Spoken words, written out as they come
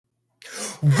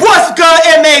What's good,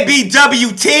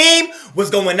 MABW team? What's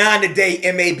going on today,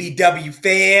 MABW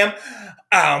fam?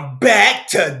 I'm back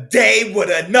today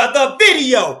with another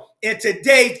video. In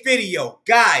today's video,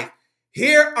 guys,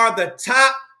 here are the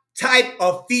top type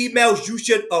of females you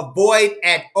should avoid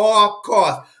at all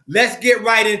costs. Let's get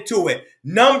right into it.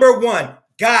 Number one,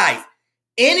 guys,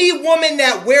 any woman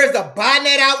that wears a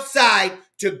bonnet outside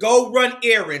to go run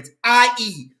errands,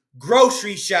 i.e.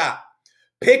 grocery shop,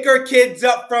 pick her kids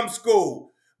up from school,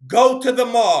 go to the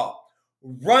mall,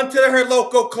 run to her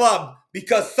local club,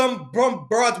 because some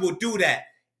broads will do that.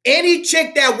 Any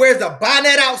chick that wears a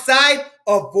bonnet outside,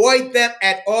 avoid them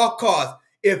at all costs.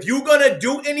 If you're going to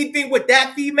do anything with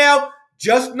that female,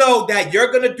 just know that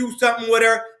you're going to do something with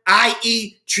her,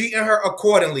 i.e. treating her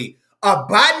accordingly. A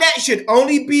bonnet should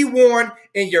only be worn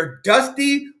in your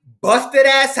dusty,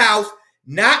 busted-ass house,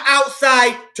 not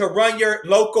outside to run your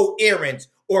local errands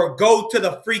or go to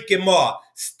the freaking mall.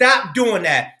 Stop doing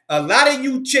that. A lot of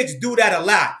you chicks do that a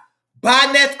lot.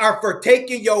 Bonnets are for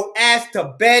taking your ass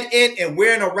to bed in and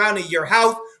wearing around in your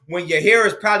house when your hair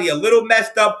is probably a little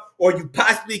messed up or you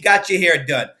possibly got your hair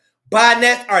done.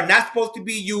 Bonnets are not supposed to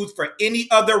be used for any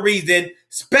other reason,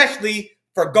 especially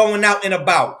for going out and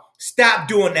about. Stop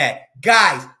doing that.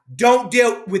 Guys, don't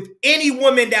deal with any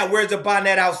woman that wears a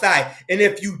bonnet outside. And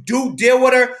if you do deal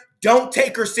with her, don't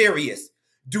take her serious.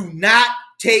 Do not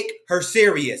take her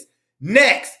serious.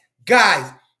 Next,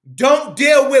 guys, don't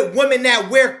deal with women that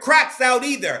wear Crocs out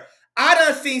either. I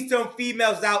done seen some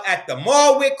females out at the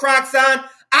mall with Crocs on.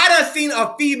 I done seen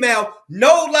a female,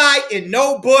 no lie and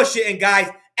no bullshitting,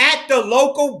 guys, at the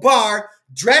local bar,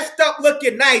 dressed up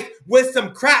looking nice with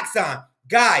some Crocs on.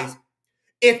 Guys,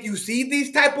 if you see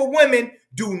these type of women,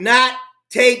 do not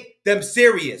take them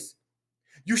serious.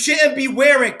 You shouldn't be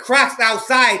wearing Crocs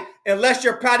outside unless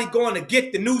you're probably going to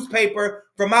get the newspaper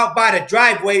from out by the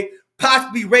driveway,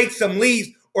 possibly rake some leaves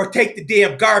or take the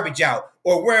damn garbage out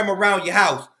or wear them around your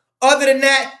house. Other than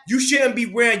that, you shouldn't be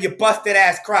wearing your busted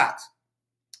ass Crocs.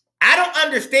 I don't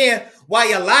understand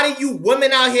why a lot of you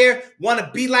women out here want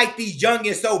to be like these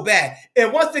youngins so bad.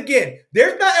 And once again,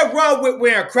 there's nothing wrong with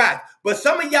wearing Crocs, but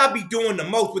some of y'all be doing the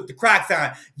most with the Crocs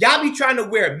on. Y'all be trying to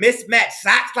wear mismatched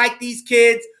socks like these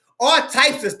kids, all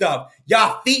types of stuff.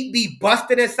 Y'all feet be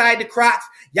busted inside the Crocs.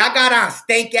 Y'all got on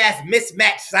stank ass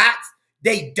mismatched socks.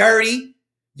 They dirty.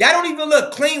 Y'all don't even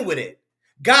look clean with it.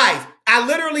 Guys, I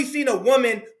literally seen a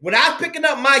woman, when I was picking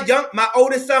up my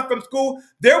oldest son from school,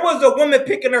 there was a woman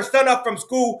picking her son up from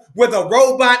school with a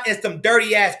robe on and some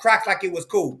dirty ass Crocs like it was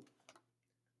cool.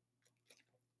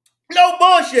 No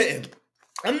bullshitting.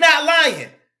 I'm not lying.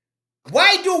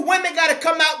 Why do women gotta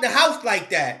come out the house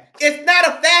like that? It's not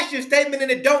a fashion statement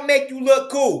and it don't make you look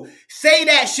cool. Say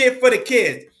that shit for the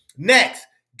kids. Next,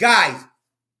 guys,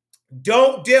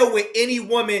 don't deal with any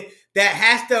woman that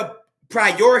has to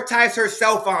prioritize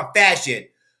herself on fashion.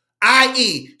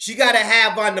 I.e., she got to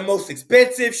have on the most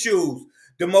expensive shoes,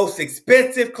 the most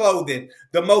expensive clothing,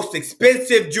 the most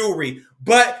expensive jewelry,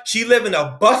 but she live in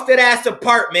a busted-ass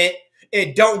apartment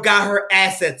and don't got her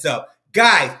assets up.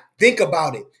 Guys, think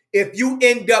about it. If you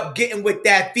end up getting with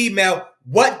that female,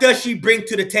 what does she bring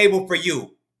to the table for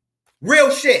you?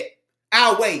 Real shit.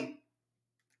 I'll wait.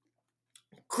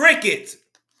 Crickets.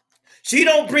 She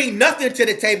don't bring nothing to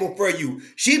the table for you.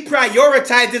 She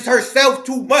prioritizes herself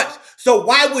too much. So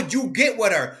why would you get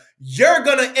with her? You're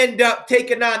going to end up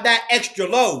taking on that extra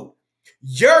load.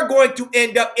 You're going to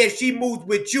end up, if she moves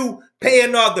with you,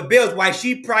 paying all the bills while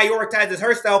she prioritizes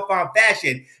herself on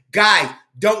fashion. Guys,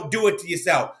 don't do it to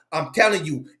yourself. I'm telling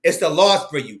you, it's a loss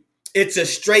for you. It's a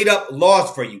straight up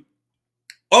loss for you.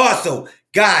 Also,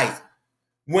 guys,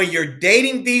 when you're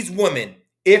dating these women,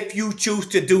 if you choose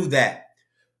to do that,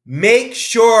 make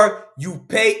sure you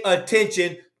pay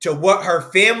attention to what her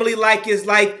family life is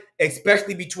like,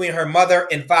 especially between her mother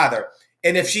and father.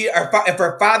 And if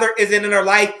her father isn't in her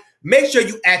life, make sure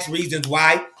you ask reasons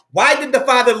why. Why did the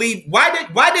father leave?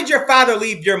 Why did your father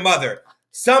leave your mother?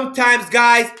 Sometimes,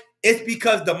 guys, it's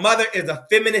because the mother is a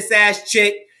feminist ass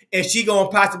chick and she gonna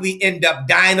possibly end up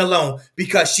dying alone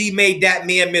because she made that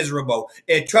man miserable.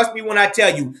 And trust me when I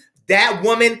tell you, that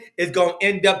woman is going to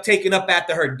end up taking up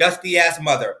after her dusty-ass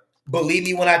mother. Believe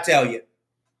me when I tell you.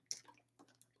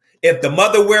 If the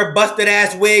mother wear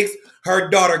busted-ass wigs, her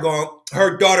daughter going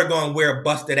to wear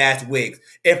busted-ass wigs.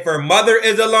 If her mother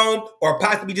is alone or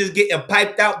possibly just getting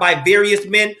piped out by various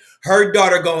men, her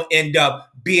daughter going to end up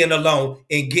being alone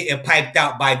and getting piped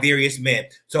out by various men.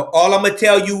 So all I'm going to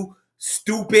tell you,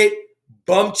 stupid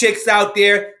bum chicks out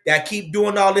there that keep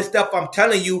doing all this stuff I'm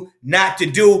telling you not to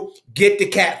do, get the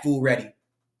cat food ready.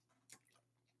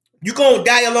 You're going to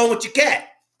die alone with your cat.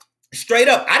 Straight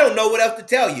up. I don't know what else to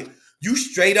tell you. you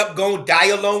straight up gonna die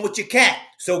alone with your cat.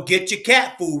 So get your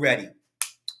cat food ready.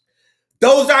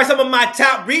 Those are some of my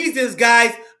top reasons,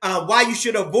 guys, why you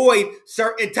should avoid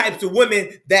certain types of women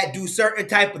that do certain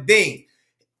type of things.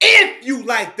 If you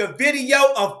like the video,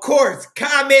 of course,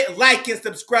 comment, like, and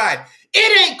subscribe.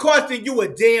 It ain't costing you a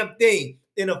damn thing.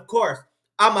 And of course,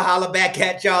 I'ma holler back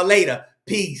at y'all later.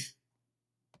 Peace.